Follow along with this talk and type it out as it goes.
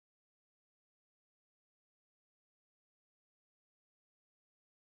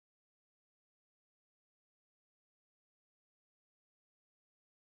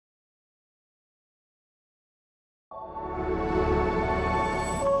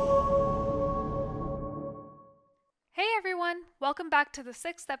Welcome back to the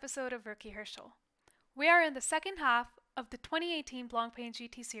 6th episode of Rookie Herschel. We are in the second half of the 2018 Blancpain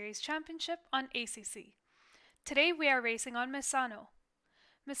GT Series Championship on ACC. Today we are racing on Misano.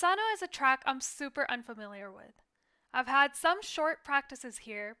 Misano is a track I'm super unfamiliar with. I've had some short practices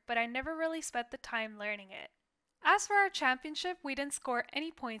here, but I never really spent the time learning it. As for our championship, we didn't score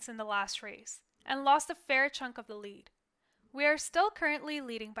any points in the last race, and lost a fair chunk of the lead. We are still currently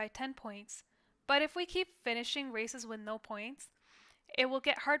leading by 10 points, but if we keep finishing races with no points, it will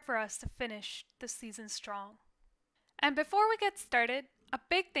get hard for us to finish the season strong. And before we get started, a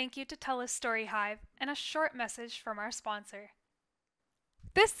big thank you to TELUS STORYHIVE and a short message from our sponsor.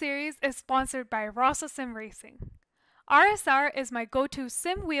 This series is sponsored by Rosso Sim Racing. RSR is my go-to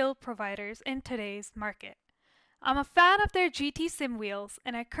sim wheel providers in today's market. I'm a fan of their GT sim wheels,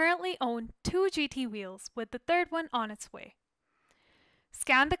 and I currently own 2 GT wheels with the third one on its way.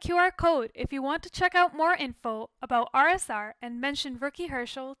 Scan the QR code if you want to check out more info about RSR and mention Rookie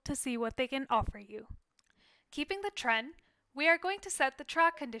Herschel to see what they can offer you. Keeping the trend, we are going to set the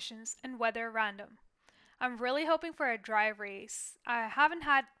track conditions and weather random. I'm really hoping for a dry race. I haven't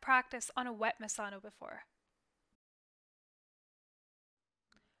had practice on a wet Misano before.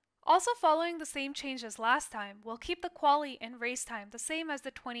 Also following the same change as last time, we'll keep the quali and race time the same as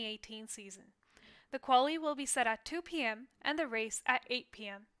the 2018 season. The quali will be set at 2 p.m. and the race at 8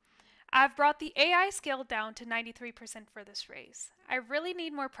 p.m. I've brought the AI scale down to 93% for this race. I really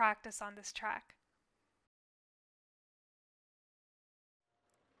need more practice on this track.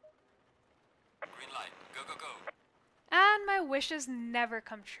 Green light, go, go, go. And my wishes never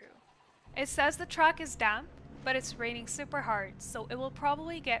come true. It says the track is damp, but it's raining super hard, so it will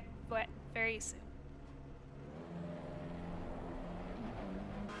probably get wet very soon.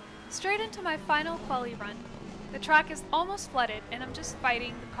 Straight into my final quali run. The track is almost flooded and I'm just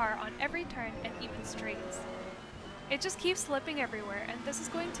fighting the car on every turn and even straights. It just keeps slipping everywhere, and this is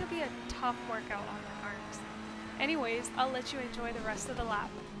going to be a tough workout on my arms. Anyways, I'll let you enjoy the rest of the lap.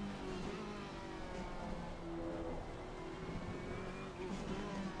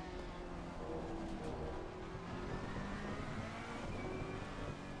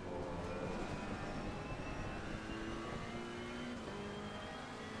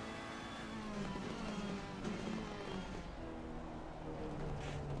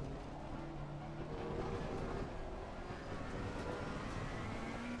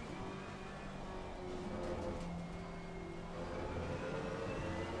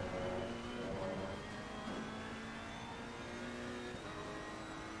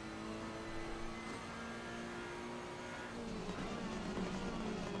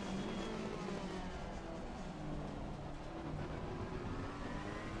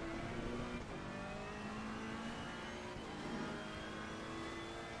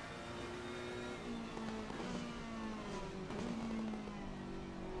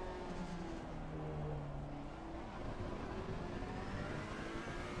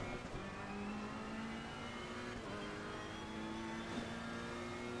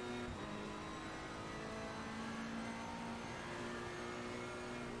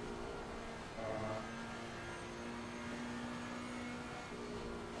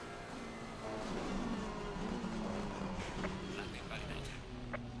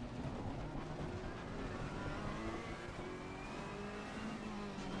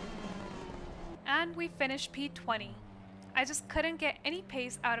 And we finished P20. I just couldn't get any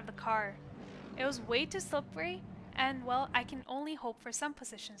pace out of the car. It was way too slippery, and well, I can only hope for some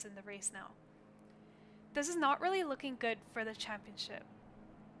positions in the race now. This is not really looking good for the championship.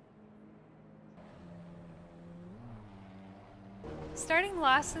 Starting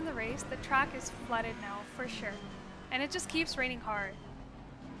last in the race, the track is flooded now for sure, and it just keeps raining hard.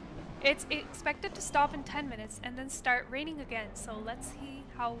 It's expected to stop in 10 minutes and then start raining again, so let's see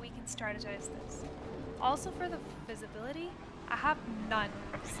how we can strategize this. Also for the visibility, I have none,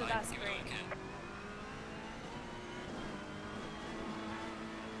 so that's great.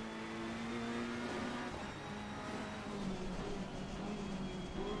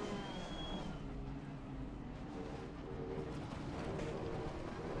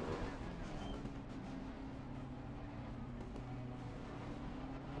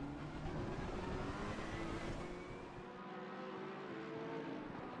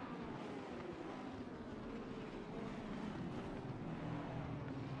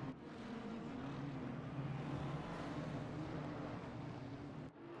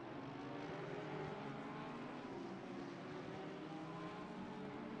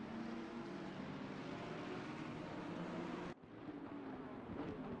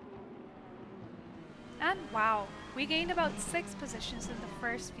 And wow, we gained about 6 positions in the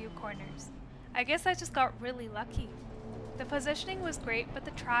first few corners. I guess I just got really lucky. The positioning was great, but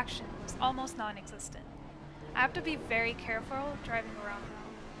the traction was almost non-existent. I have to be very careful driving around now.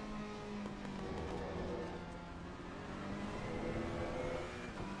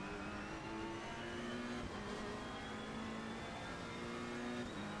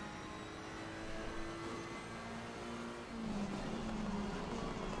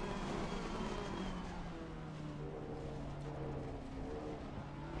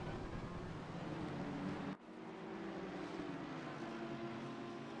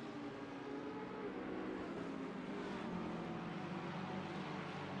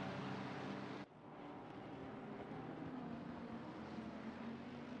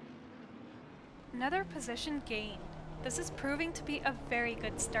 Another position gained. This is proving to be a very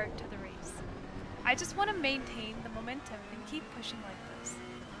good start to the race. I just want to maintain the momentum and keep pushing like this.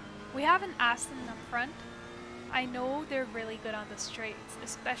 We have an Aston up front. I know they're really good on the straights,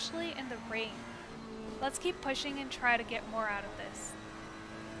 especially in the rain. Let's keep pushing and try to get more out of this.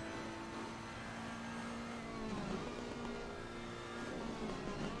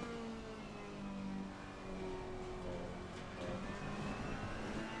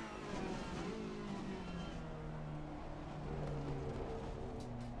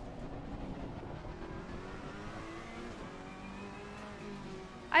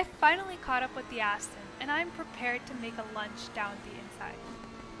 I finally caught up with the Aston, and I'm prepared to make a lunge down the inside.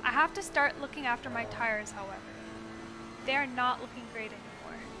 I have to start looking after my tires, however. They are not looking great anymore.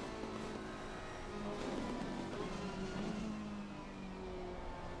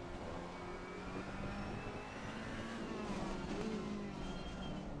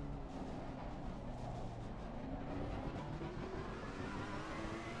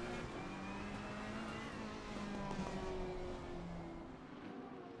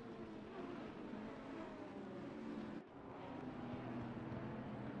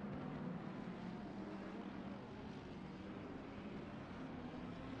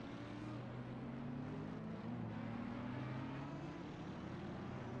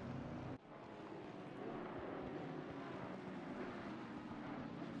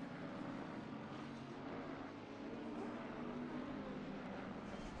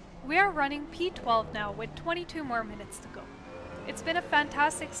 We are running P12 now with 22 more minutes to go. It's been a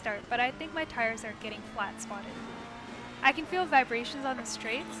fantastic start, but I think my tires are getting flat spotted. I can feel vibrations on the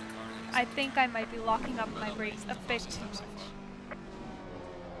straights. I think I might be locking up my brakes a bit too much.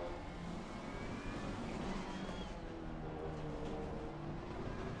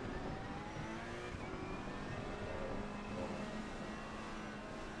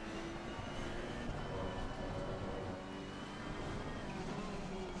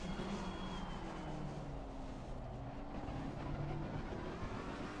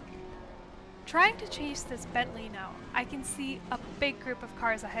 Trying to chase this Bentley now, I can see a big group of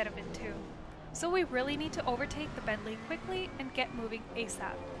cars ahead of it too. So we really need to overtake the Bentley quickly and get moving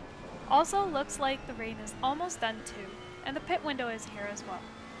ASAP. Also looks like the rain is almost done too, and the pit window is here as well.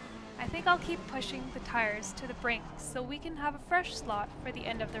 I think I'll keep pushing the tires to the brink so we can have a fresh slot for the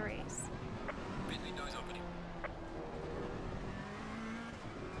end of the race. Pit window is opening.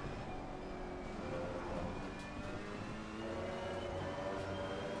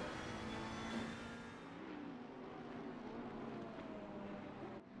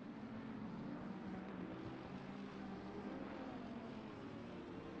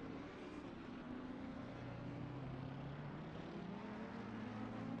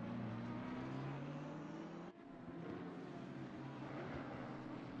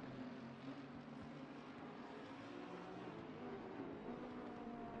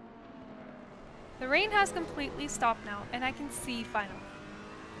 The rain has completely stopped now, and I can see finally.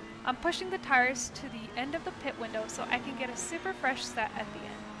 I'm pushing the tires to the end of the pit window so I can get a super fresh set at the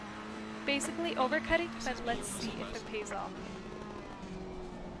end. Basically overcutting, but let's see if it pays off.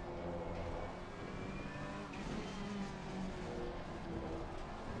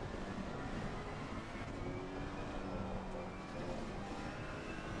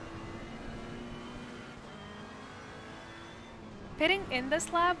 Pitting in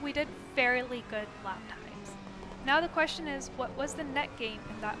this lap, we did fairly good lap times. Now the question is, what was the net gain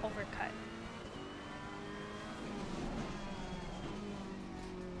in that overcut?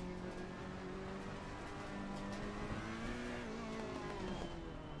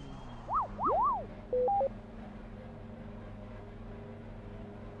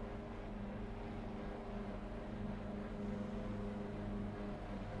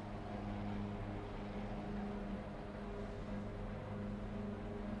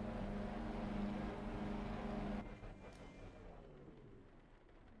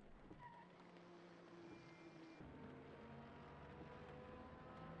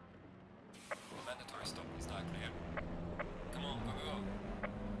 Mandatory stop is not clear.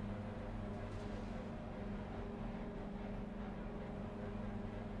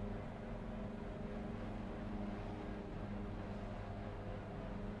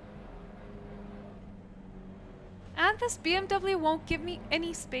 And this BMW won't give me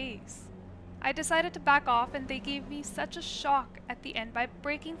any space. I decided to back off and they gave me such a shock at the end by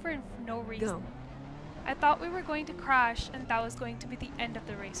braking for no reason. Go. I thought we were going to crash and that was going to be the end of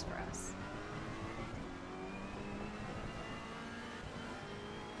the race for us.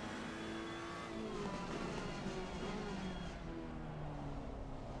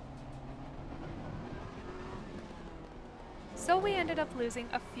 So we ended up losing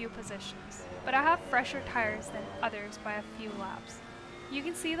a few positions, but I have fresher tires than others by a few laps. You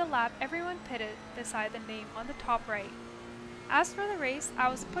can see the lap everyone pitted beside the name on the top right. As for the race, I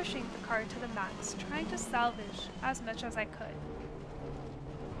was pushing the car to the max, trying to salvage as much as I could.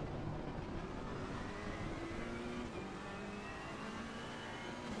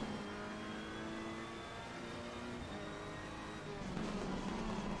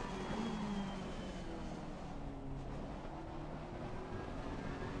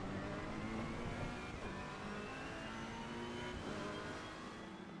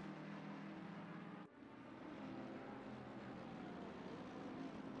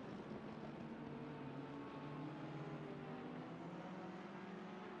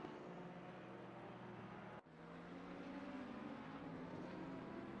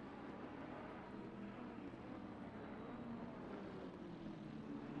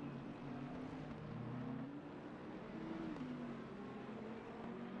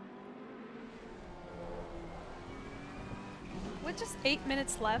 With just 8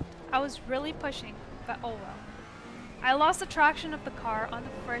 minutes left, I was really pushing, but oh well. I lost the traction of the car on the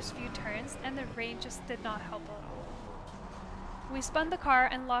first few turns and the rain just did not help at all. We spun the car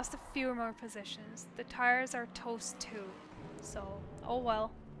and lost a few more positions. The tires are toast too, so oh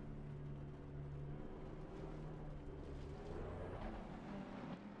well.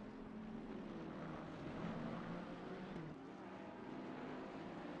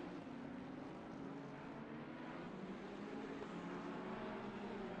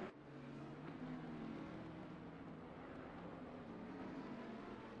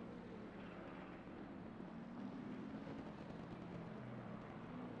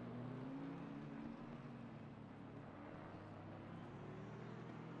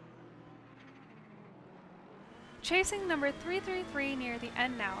 Chasing number 333 near the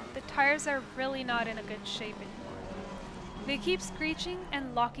end now, the tires are really not in a good shape anymore. They keep screeching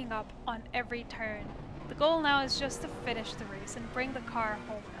and locking up on every turn. The goal now is just to finish the race and bring the car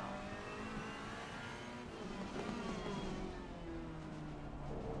home now.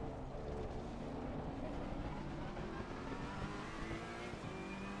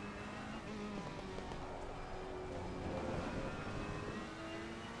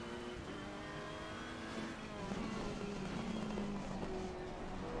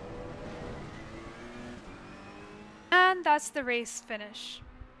 And that's the race finish.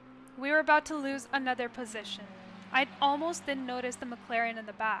 We were about to lose another position. I almost didn't notice the McLaren in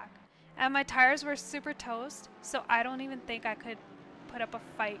the back, and my tires were super toast, so I don't even think I could put up a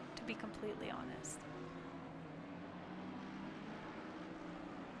fight, to be completely honest.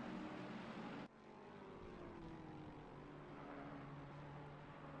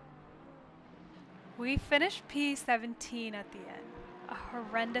 We finished P17 at the end, a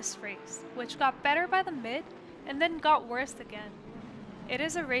horrendous race, which got better by the mid and then got worse again. It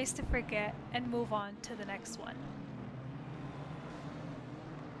is a race to forget and move on to the next one.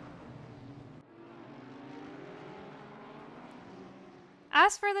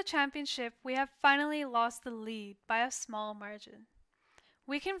 As for the championship, we have finally lost the lead by a small margin.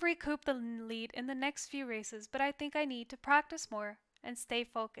 We can recoup the lead in the next few races, but I think I need to practice more and stay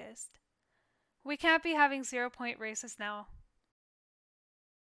focused. We can't be having 0-point races now.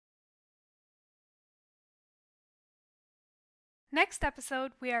 Next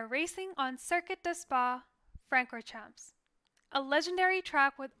episode, we are racing on Circuit de Spa Francorchamps, a legendary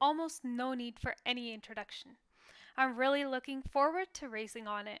track with almost no need for any introduction. I'm really looking forward to racing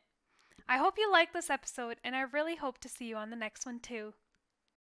on it. I hope you liked this episode and I really hope to see you on the next one too.